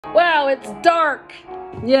Wow, it's dark.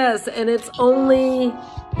 Yes, and it's only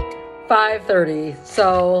 5:30.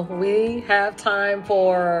 So we have time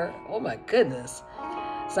for, oh my goodness,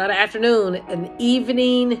 it's not an afternoon, an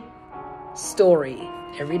evening story.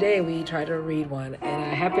 Every day we try to read one, and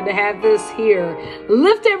I happen to have this here.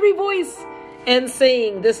 Lift every voice and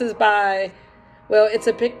sing. This is by, well, it's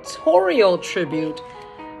a pictorial tribute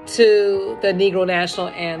to the Negro National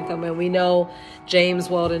Anthem, and we know James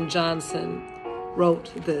Weldon Johnson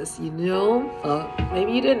wrote this. You know,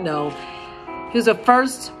 maybe you didn't know. He was the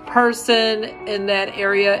first person in that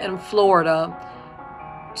area in Florida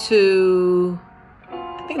to,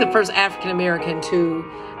 I think the first African American to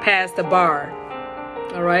pass the bar.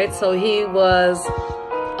 All right, so he was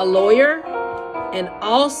a lawyer, and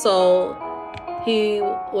also he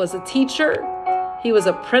was a teacher. He was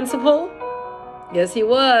a principal. Yes, he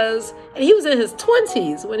was. And he was in his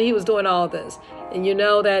 20s when he was doing all this. And you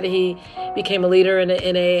know that he became a leader in the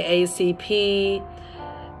NAACP.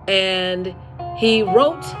 And he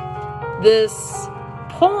wrote this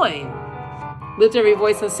poem, Lift Every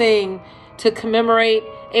Voice and Sing, to commemorate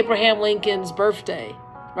Abraham Lincoln's birthday.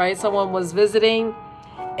 Right? Someone was visiting,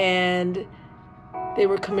 and they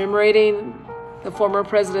were commemorating the former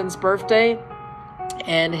president's birthday.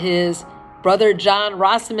 And his brother, John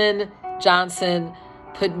Rossman Johnson,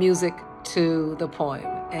 put music to the poem.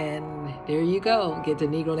 And there you go. Get the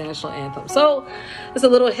Negro National Anthem. So it's a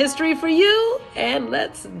little history for you. And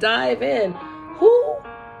let's dive in. Who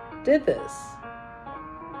did this?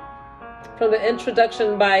 From the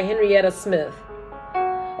introduction by Henrietta Smith.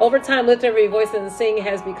 Over time, Lift Every Voice and Sing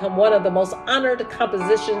has become one of the most honored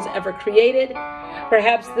compositions ever created.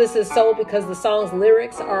 Perhaps this is so because the song's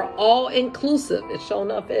lyrics are all-inclusive. It sure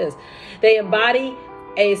enough is. They embody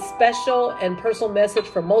a special and personal message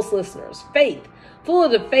for most listeners. Faith, full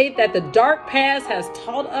of the faith that the dark past has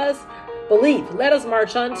taught us. Belief, let us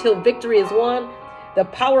march on till victory is won. The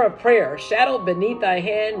power of prayer, shadowed beneath thy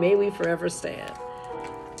hand, may we forever stand.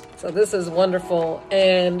 So this is wonderful,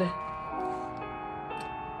 and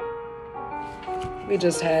we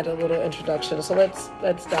just had a little introduction. So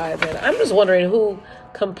let's dive in. I'm just wondering who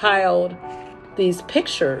compiled these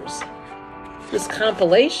pictures, this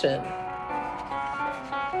compilation.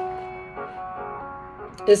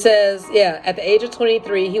 It says, at the age of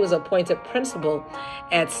 23, he was appointed principal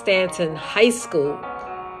at Stanton High School.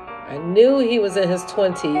 I knew he was in his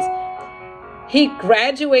 20s. He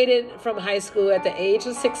graduated from high school at the age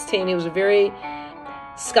of 16. He was a very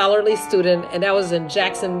scholarly student, and that was in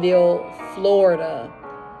Jacksonville, Florida,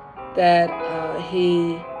 that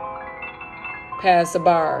he passed the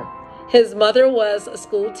bar. His mother was a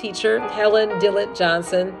school teacher, Helen Dillett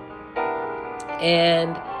Johnson,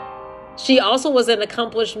 and she also was an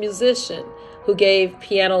accomplished musician who gave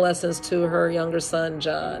piano lessons to her younger son,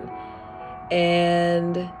 John.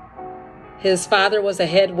 And his father was a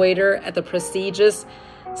head waiter at the prestigious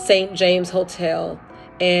St. James Hotel,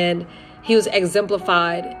 and he was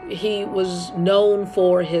exemplified. He was known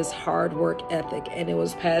for his hard work ethic, and it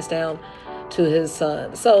was passed down to his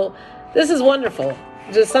son. So this is wonderful.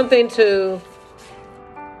 Just something to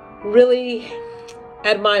really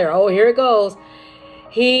admire. Oh, here it goes.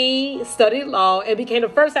 He studied law and became the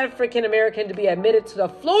first African American to be admitted to the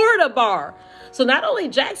Florida bar. So not only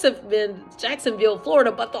Jacksonville,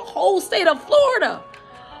 Florida, but the whole state of Florida.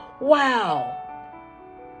 Wow.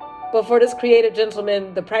 But for this creative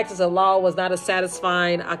gentleman, the practice of law was not a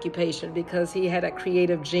satisfying occupation because he had a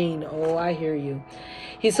creative gene. Oh, I hear you.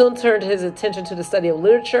 He soon turned his attention to the study of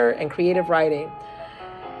literature and creative writing.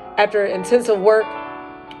 After intensive work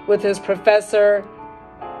with his professor,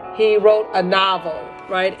 he wrote a novel,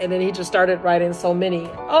 right? And then he just started writing so many.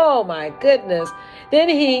 Oh, my goodness. Then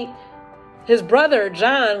his brother,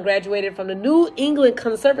 John, graduated from the New England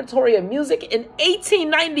Conservatory of Music in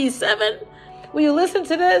 1897. Will you listen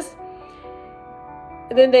to this?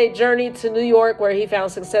 And then they journeyed to New York, where he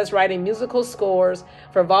found success writing musical scores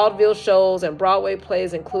for vaudeville shows and Broadway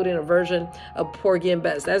plays, including a version of Porgy and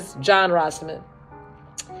Bess. That's John Rossman.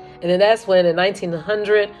 And then that's when, in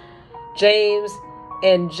 1900, James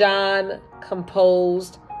and John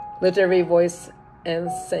composed Lift Every Voice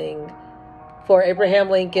and Sing for Abraham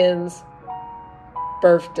Lincoln's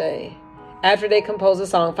birthday. After they composed the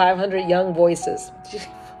song, 500 young voices,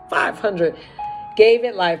 500, gave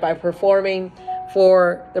it life by performing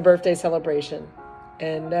for the birthday celebration.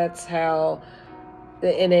 And that's how the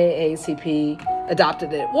NAACP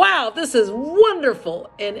adopted it. Wow, this is wonderful.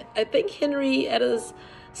 And I think Henrietta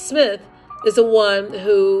Smith is the one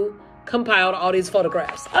who compiled all these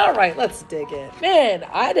photographs. All right, let's dig in. Man,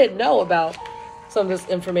 I didn't know about some of this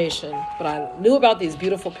information, but I knew about these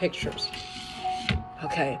beautiful pictures.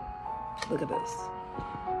 Okay, look at this.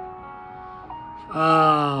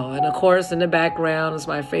 Oh, and of course, in the background is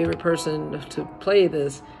my favorite person to play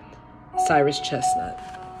this, Cyrus Chestnut.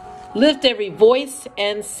 Lift every voice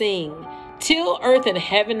and sing, till earth and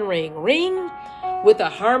heaven ring. Ring with the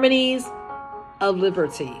harmonies of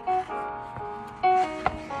liberty.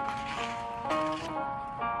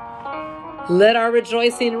 Let our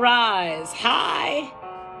rejoicing rise high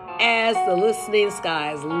as the listening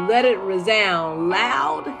skies. Let it resound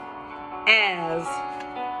loud as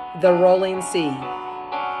the rolling sea.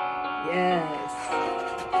 Yes.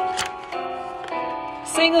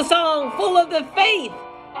 Sing a song full of the faith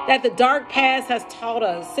that the dark past has taught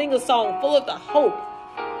us. Sing a song full of the hope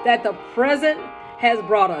that the present has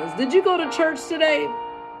brought us. Did you go to church today?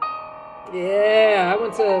 Yeah, I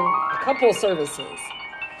went to a couple services.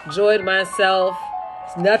 Enjoyed myself.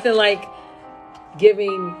 It's nothing like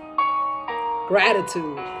giving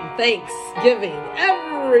gratitude and thanksgiving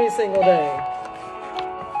every single day.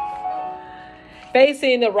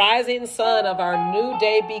 Facing the rising sun of our new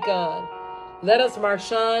day begun, let us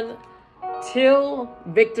march on till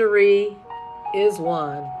victory is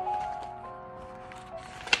won.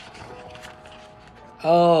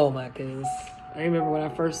 Oh my goodness. I remember when I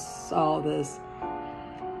first saw this.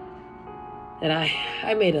 And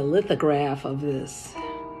I made a lithograph of this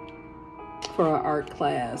for our art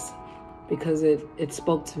class because it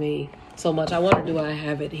spoke to me so much. I wonder, do I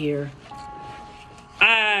have it here?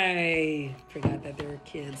 I forgot that there were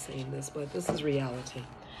kids saying this, but this is reality.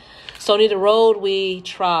 Stony the road we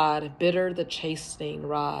trod, bitter the chastening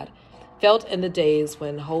rod, felt in the days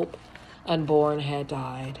when hope unborn had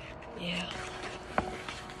died. Yeah.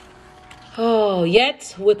 Oh,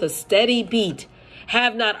 yet with a steady beat,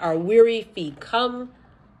 have not our weary feet come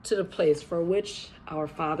to the place for which our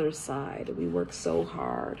fathers sighed. We work so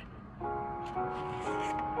hard.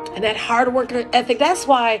 And that hard work ethic, that's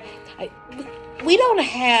why we don't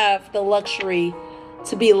have the luxury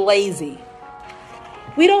to be lazy.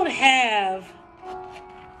 We don't have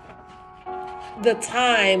the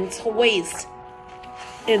time to waste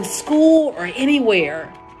in school or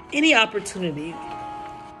anywhere, any opportunity.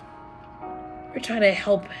 We're trying to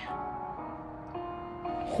help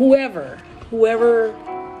whoever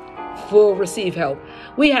will receive help.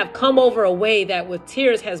 We have come over a way that with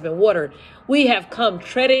tears has been watered. We have come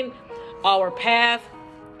treading our path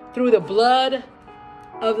through the blood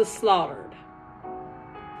of the slaughtered.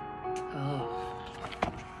 Oh.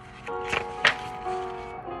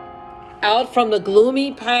 Out from the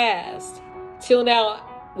gloomy past, till now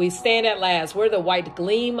we stand at last, where the white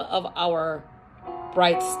gleam of our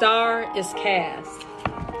bright star is cast.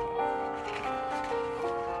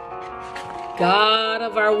 God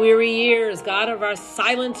of our weary years, God of our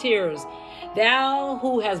silent tears, thou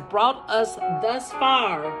who has brought us thus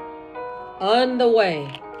far on the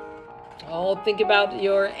way. Oh, think about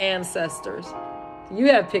your ancestors. You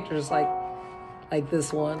have pictures like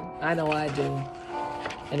this one. I know I do.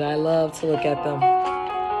 And I love to look at them.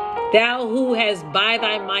 Thou who has by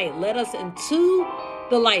thy might led us into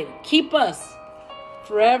the light. Keep us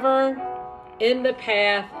forever in the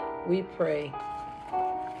path, we pray.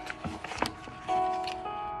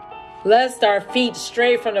 Lest our feet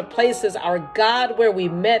stray from the places, our God, where we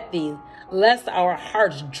met thee. Lest our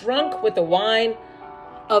hearts drunk with the wine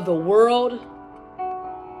of the world,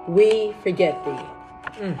 we forget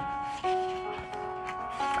thee.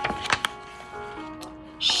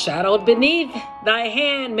 Shadowed beneath thy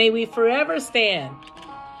hand, may we forever stand.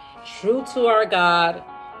 True to our God,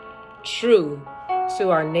 true to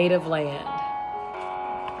our native land.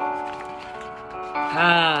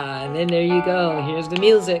 And then there you go. Here's the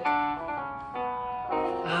music.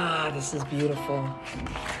 This is beautiful.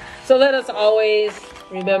 So let us always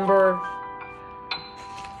remember,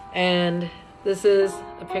 and this is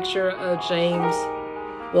a picture of James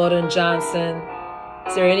Weldon Johnson.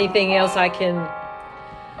 Is there anything else I can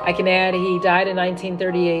add? He died in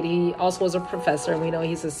 1938. He also was a professor, and we know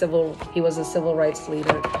he was a civil rights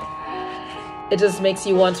leader. It just makes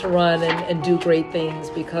you want to run and do great things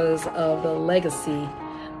because of the legacy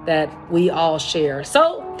that we all share.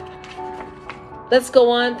 So let's go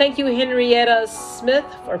on. Thank you, Henrietta Smith,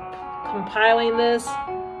 for compiling this.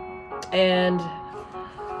 And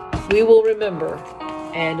we will remember,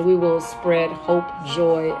 and we will spread hope,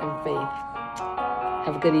 joy, and faith.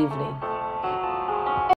 Have a good evening.